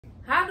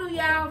How do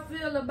y'all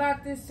feel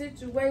about this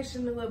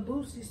situation where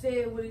Boosie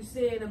said what he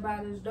said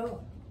about his daughter?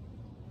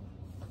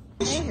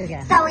 So when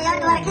your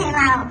daughter came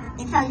out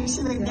and told you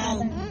she was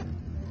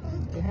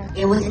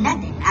gay, it was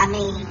nothing. I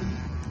mean,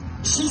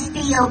 she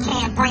still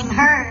can't bring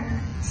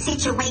her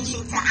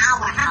situation to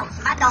our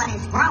house. My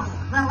daughter's grown.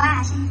 Well,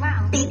 why is she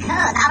grown?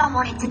 Because I don't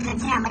want it to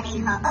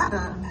contaminate her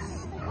other.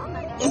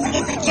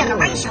 It's a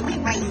generation we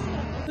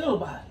raised. Feel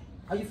about it.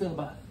 How you feel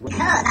about it?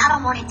 Because I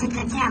don't want it to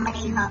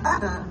contaminate her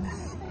other.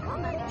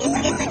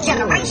 It's a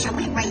generation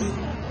we raised.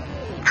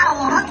 I don't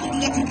want her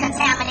kids to get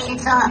contaminated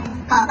to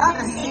her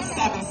other 6,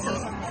 7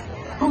 sisters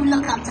who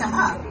look up to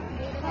her.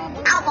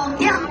 I want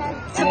them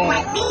to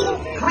bring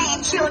me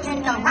grandchildren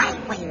the right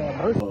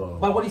way.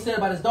 But what he said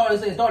about his daughter, he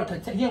said his daughter,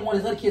 he didn't want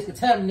his other kids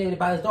contaminated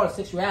by his daughter's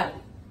sexuality.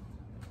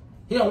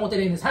 He don't want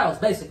that in his house,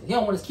 basically. He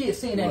don't want his kids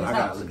seeing that in his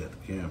house. I gotta look at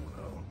the camera,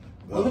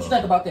 though. What you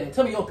think about that?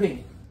 Tell me your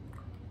opinion.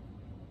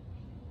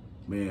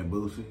 Man,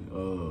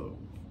 Boosie,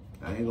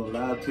 I ain't gonna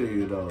lie to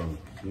you, though.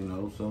 You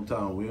know,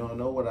 sometimes we don't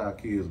know what our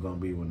kids gonna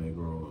be when they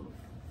grow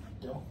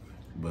up. Don't.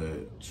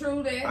 But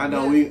true that. I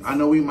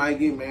know we might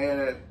get mad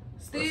at a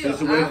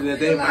situation that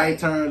they might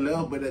turn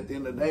left, but at the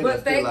end of the day,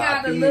 but they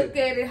gotta look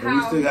at it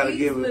how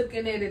he's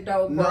looking at it,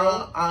 though, bro.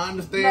 No, I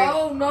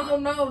understand.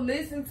 No.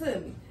 Listen to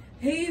me.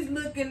 He's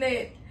looking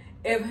at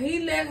if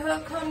he let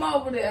her come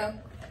over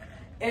there,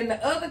 and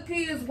the other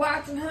kids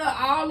watching her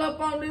all up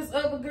on this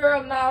other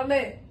girl and all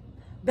that,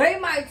 they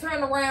might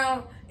turn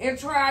around and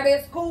try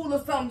that school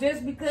or something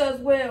just because,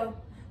 well,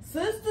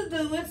 sister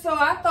do it, so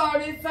I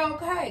thought it's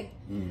okay.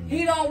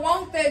 He don't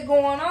want that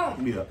going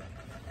on. Yeah.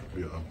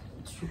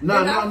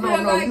 No,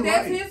 like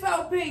that's right. His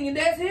opinion.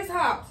 That's his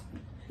house.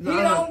 No,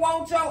 he don't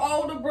want your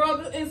older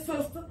brother and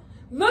sister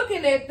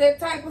looking at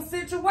that type of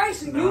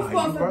situation. You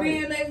supposed to be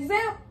an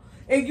example,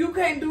 and you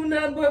can't do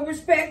nothing but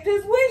respect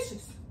his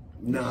wishes.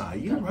 Nah,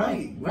 you're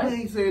right. You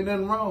ain't saying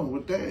nothing wrong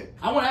with that.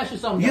 I want to ask you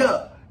something.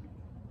 Yeah.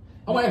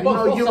 I want to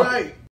ask you you're right.